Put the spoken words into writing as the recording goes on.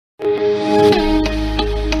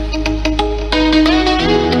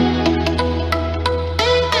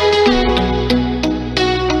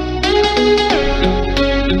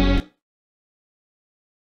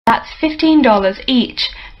$15 each,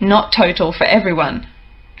 not total for everyone.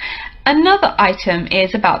 Another item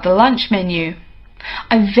is about the lunch menu.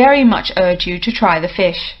 I very much urge you to try the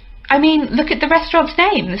fish. I mean, look at the restaurant's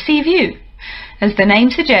name, the Sea View. As the name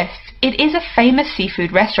suggests, it is a famous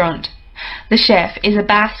seafood restaurant. The chef is a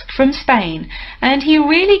Basque from Spain, and he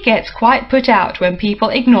really gets quite put out when people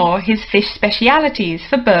ignore his fish specialities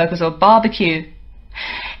for burgers or barbecue.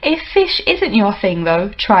 If fish isn't your thing though,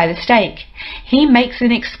 try the steak. He makes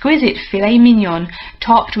an exquisite filet mignon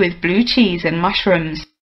topped with blue cheese and mushrooms.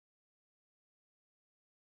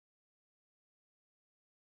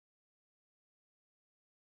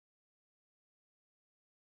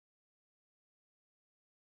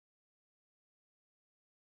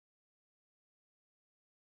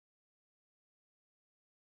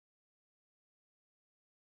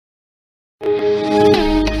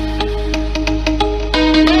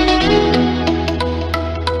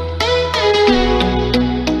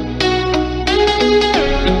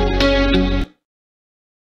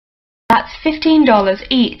 That's $15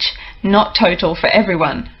 each, not total for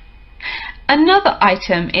everyone. Another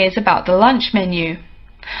item is about the lunch menu.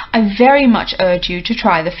 I very much urge you to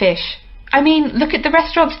try the fish. I mean, look at the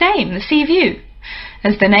restaurant's name, the Sea View.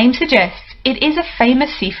 As the name suggests, it is a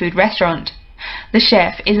famous seafood restaurant. The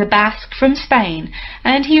chef is a Basque from Spain,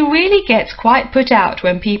 and he really gets quite put out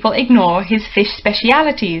when people ignore his fish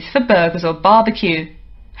specialities for burgers or barbecue.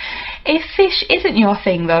 If fish isn't your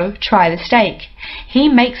thing though, try the steak. He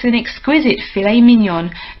makes an exquisite filet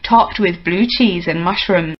mignon topped with blue cheese and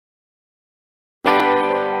mushrooms.